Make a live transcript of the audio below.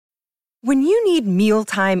When you need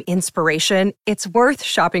mealtime inspiration, it's worth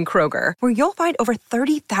shopping Kroger, where you'll find over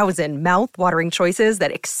 30,000 mouth-watering choices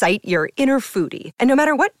that excite your inner foodie. And no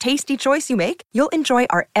matter what tasty choice you make, you'll enjoy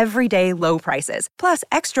our everyday low prices, plus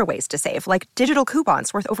extra ways to save, like digital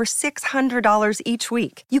coupons worth over $600 each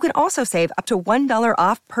week. You can also save up to $1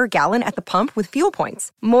 off per gallon at the pump with fuel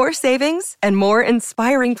points. More savings and more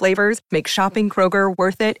inspiring flavors make shopping Kroger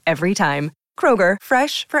worth it every time. Kroger,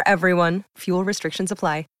 fresh for everyone. Fuel restrictions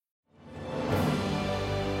apply.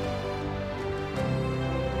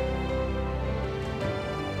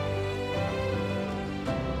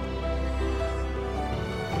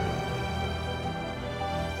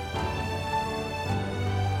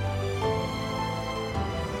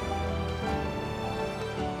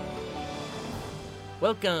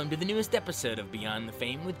 Welcome to the newest episode of Beyond the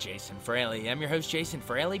Fame with Jason Fraley. I'm your host, Jason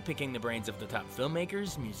Fraley, picking the brains of the top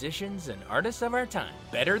filmmakers, musicians, and artists of our time.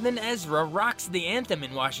 Better Than Ezra rocks the anthem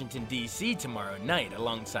in Washington, D.C. tomorrow night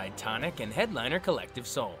alongside Tonic and headliner Collective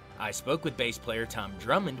Soul. I spoke with bass player Tom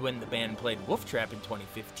Drummond when the band played Wolf Trap in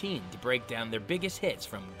 2015 to break down their biggest hits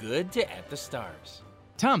from Good to At the Stars.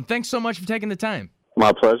 Tom, thanks so much for taking the time.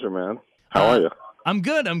 My pleasure, man. How are you? I'm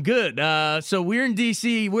good. So we're in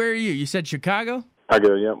D.C. Where are you? You said Chicago? I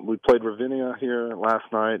go, yeah. We played Ravinia here last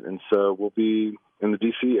night, and so we'll be in the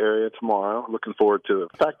D.C. area tomorrow. Looking forward to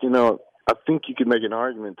it. In fact, I think you could make an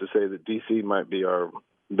argument to say that D.C. might be our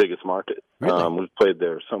biggest market. Really? We've played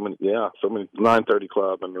there so many 930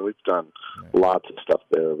 Club. I mean, we've done lots of stuff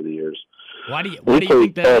there over the years. Why do you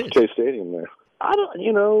think that is? FK Stadium there. I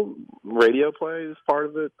don't, radio play is part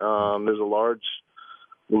of it. There's a large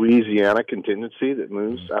Louisiana contingency that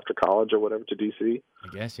moves after college or whatever to D.C. I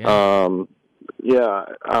guess, yeah.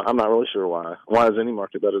 I'm not really sure why. Why is any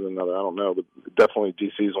market better than another? I don't know, but definitely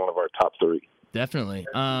D.C. is one of our top three. Definitely.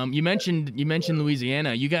 You mentioned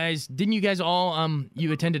Louisiana. You guys all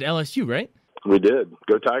you attended LSU, right? We did.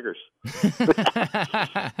 Go Tigers.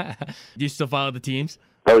 Do you still follow the teams?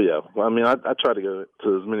 Oh yeah. Well, I mean, I try to go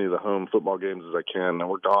to as many of the home football games as I can. And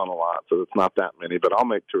we're gone a lot, so it's not that many, but I'll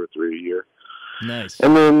make 2 or 3 a year. Nice.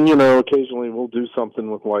 And then, occasionally we'll do something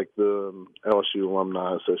with like the LSU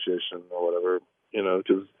Alumni Association or whatever,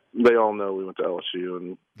 because they all know we went to LSU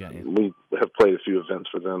and we have played a few events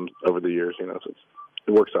for them over the years, so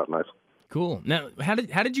it works out nice. Cool. Now, how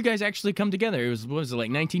did you guys actually come together? What was it, like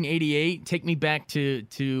 1988? Take me back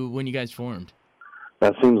to when you guys formed.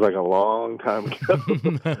 That seems like a long time ago.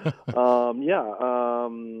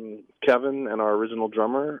 Kevin and our original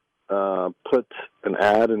drummer put an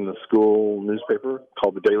ad in the school newspaper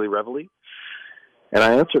called the Daily Reveille, and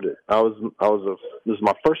I answered it. This was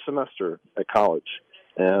my first semester at college,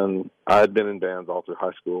 and I had been in bands all through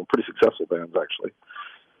high school, pretty successful bands actually,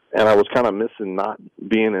 and I was kind of missing not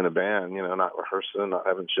being in a band, not rehearsing, not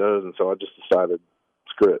having shows, and so I just decided,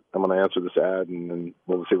 screw it, I'm going to answer this ad, and then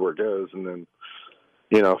we'll see where it goes, and then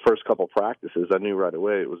first couple practices, I knew right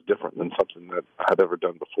away it was different than something that I had ever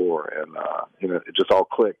done before, and it just all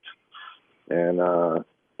clicked. And,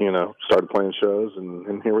 started playing shows,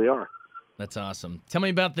 and here we are. That's awesome. Tell me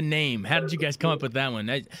about the name. How did you guys come up with that one?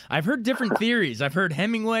 I've heard different theories. I've heard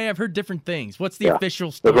Hemingway. I've heard different things. What's the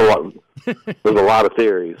official story? There's a lot of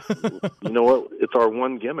theories. You know what? It's our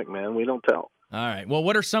one gimmick, man. We don't tell. All right. Well,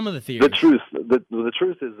 what are some of the theories? The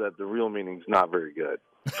truth is that the real meaning's not very good.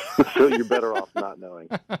 So you're better off not knowing.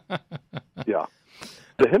 Yeah.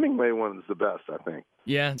 The Hemingway one is the best, I think.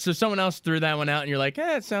 Yeah, so someone else threw that one out, and you're like,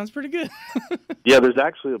 it sounds pretty good. Yeah, there's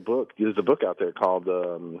actually a book. There's a book out there called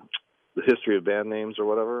The History of Band Names or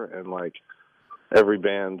whatever, and, like, every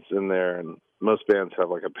band's in there, and most bands have,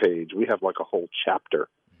 like, a page. We have, like, a whole chapter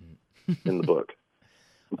in the book.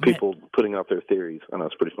 People putting out their theories. I know,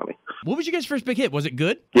 it's pretty funny. What was your guys' first big hit? Was it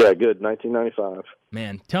Good? Yeah, Good, 1995.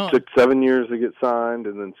 Man, It took 7 years to get signed,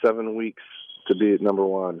 and then 7 weeks to be at number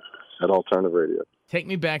one at alternative radio. Take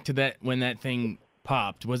me back to that when that thing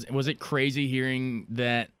popped. Was it crazy hearing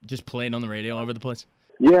that just played on the radio all over the place?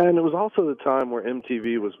 Yeah, and it was also the time where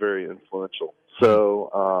MTV was very influential.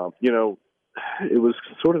 So, it was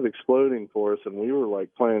sort of exploding for us, and we were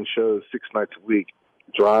like playing shows 6 nights a week,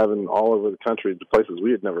 driving all over the country to places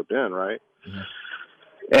we had never been, right?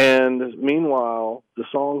 Mm-hmm. And meanwhile, the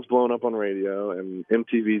song's blown up on radio, and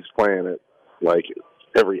MTV's playing it like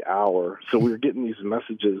every hour. So we were getting these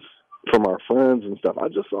messages from our friends and stuff. I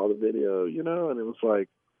just saw the video, and it was like,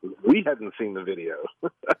 we hadn't seen the video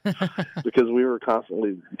because we were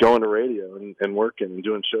constantly going to radio and working and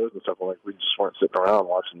doing shows and stuff. Like, we just weren't sitting around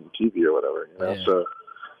watching TV or whatever, Yeah. So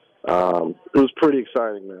it was pretty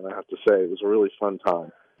exciting, man, I have to say. It was a really fun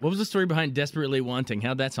time. What was the story behind Desperately Wanting?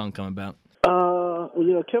 How'd that song come about?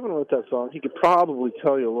 Kevin wrote that song. He could probably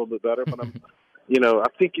tell you a little bit better, but I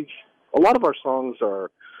think a lot of our songs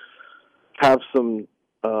have some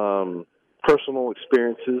personal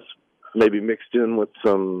experiences, maybe mixed in with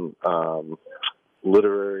some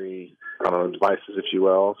literary, I don't know, devices, if you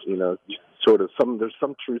will. You know, sort of there's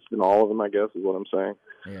some truth in all of them, I guess, is what I'm saying.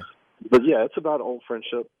 Yeah. But yeah, it's about old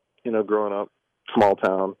friendship, you know, growing up, small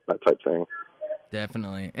town, that type thing.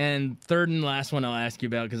 Definitely. And third and last one I'll ask you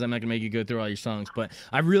about, because I'm not going to make you go through all your songs, but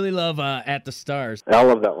I really love At the Stars. I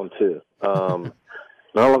love that one too. And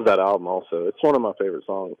I love that album also. It's one of my favorite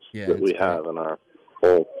songs that we have in our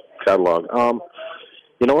whole catalog.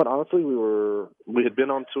 You know what? Honestly, we had been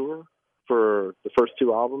on tour for the first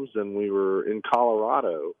two albums, and we were in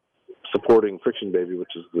Colorado supporting Friction Baby,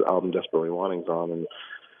 which is the album Desperately Wanting's on, and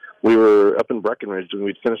we were up in Breckenridge, and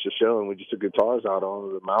we'd finished the show, and we just took guitars out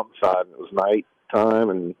on the mountainside, and it was night time,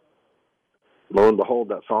 and lo and behold,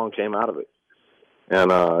 that song came out of it.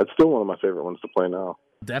 And it's still one of my favorite ones to play now.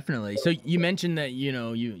 Definitely. So you mentioned that, you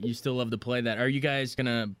know, you still love to play that. Are you guys going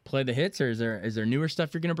to play the hits, or is there newer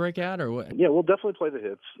stuff you're going to break out, or what? Yeah, we'll definitely play the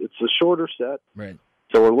hits. It's a shorter set. Right.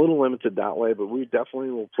 So we're a little limited that way, but we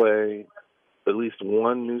definitely will play at least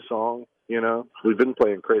one new song, you know. We've been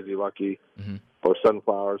playing Crazy Lucky or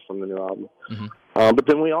Sunflowers from the new album. But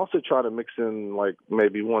then we also try to mix in, like,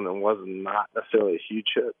 maybe one that was not necessarily a huge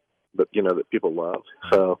hit, but, you know, that people love.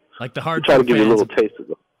 So like the hardcore try to give you a little fans, taste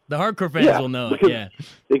of it. The hardcore fans will know it, yeah.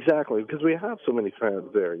 Exactly, because we have so many fans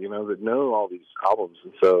there, you know, that know all these albums.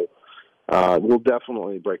 And so we'll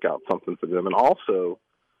definitely break out something for them. And also,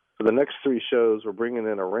 for the next three shows, we're bringing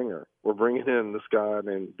in a ringer. We're bringing in this guy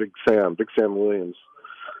named Big Sam Williams,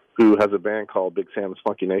 who has a band called Big Sam's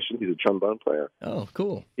Funky Nation. He's a trombone player. Oh,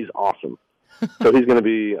 cool. He's awesome. So he's going to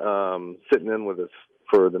be sitting in with us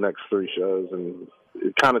for the next three shows, and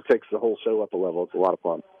it kind of takes the whole show up a level. It's a lot of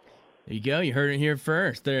fun. There you go. You heard it here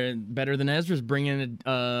first. They're Better Than Ezra's bringing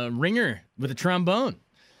a ringer with a trombone.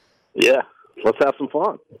 Yeah. Let's have some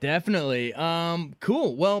fun. Definitely.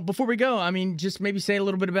 Cool. Well, before we go, I mean, just maybe say a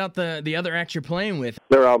little bit about the other acts you're playing with.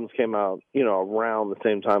 Their albums came out, you know, around the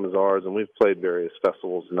same time as ours, and we've played various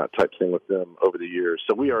festivals and that type of thing with them over the years.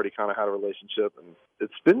 So we already kind of had a relationship, and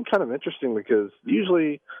it's been kind of interesting because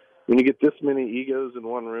usually when you get this many egos in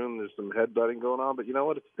one room, there's some headbutting going on. But you know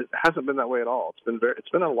what? It hasn't been that way at all. It's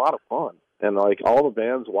been a lot of fun, and like all the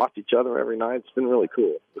bands watch each other every night. It's been really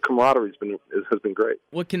cool. The camaraderie has been great.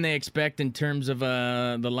 What can they expect in terms of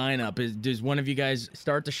the lineup? Does one of you guys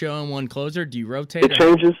start the show and one closer? Do you rotate? It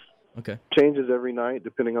changes. Okay. Changes every night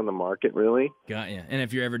depending on the market, really. Got you. And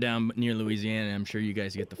if you're ever down near Louisiana, I'm sure you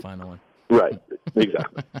guys get the final one. Right.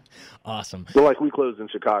 Exactly. Awesome. So like we closed in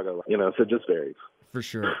Chicago, you know, so it just varies. For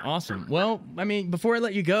sure. Awesome. Well, I mean, before I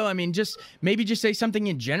let you go, I mean, just say something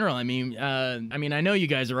in general. I mean, I know you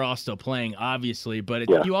guys are all still playing, obviously, but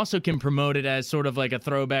you also can promote it as sort of like a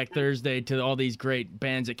throwback Thursday to all these great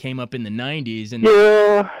bands that came up in the 90s. And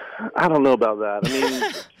yeah, I don't know about that. I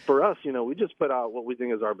mean, for us, you know, we just put out what we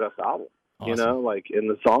think is our best album. Awesome. You know, like, and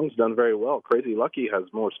the song's done very well. Crazy Lucky has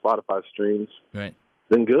more Spotify streams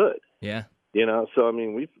than good. Yeah. You know, so I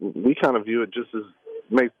mean, we kind of view it just as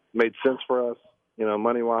made sense for us. You know,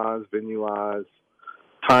 money-wise, venue-wise,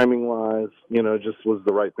 timing-wise, you know, just was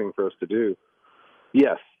the right thing for us to do.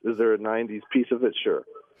 Yes, is there a 90s piece of it? Sure.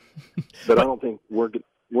 But I don't think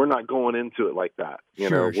we're not going into it like that.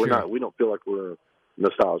 You know, we don't feel like we're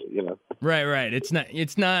nostalgic, you know. Right. It's not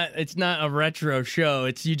a retro show.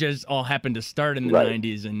 It's you just all happened to start in the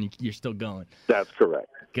 90s and you're still going. That's correct.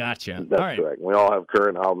 Gotcha. That's correct. We all have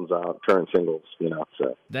current albums out, current singles, you know.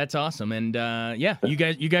 So that's awesome. And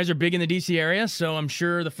you guys are big in the DC area, so I'm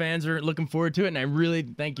sure the fans are looking forward to it. And I really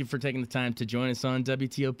thank you for taking the time to join us on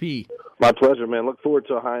WTOP. My pleasure, man. Look forward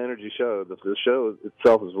to a high energy show. The show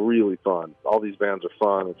itself is really fun. All these bands are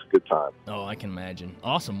fun. It's a good time. Oh, I can imagine.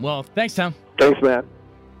 Awesome. Well, thanks, Tom. Thanks, Matt.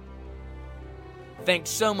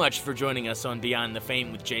 Thanks so much for joining us on Beyond the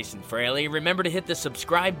Fame with Jason Fraley. Remember to hit the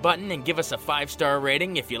subscribe button and give us a 5-star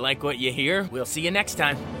rating if you like what you hear. We'll see you next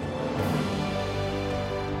time.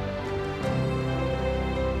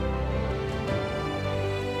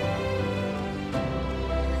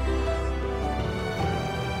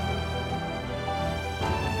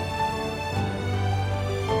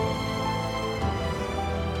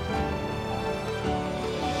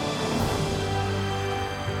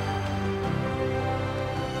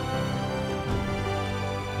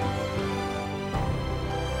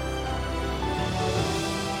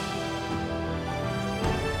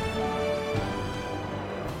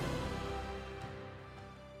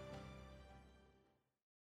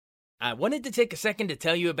 I wanted to take a second to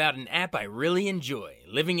tell you about an app I really enjoy.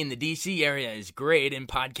 Living in the DC area is great, and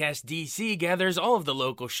Podcast DC gathers all of the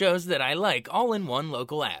local shows that I like all in one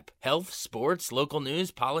local app. Health, sports, local news,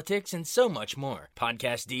 politics, and so much more.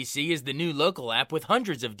 Podcast DC is the new local app with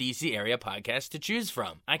hundreds of DC area podcasts to choose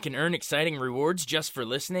from. I can earn exciting rewards just for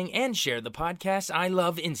listening and share the podcasts I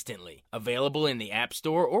love instantly. Available in the App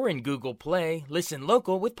Store or in Google Play, listen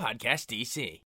local with Podcast DC.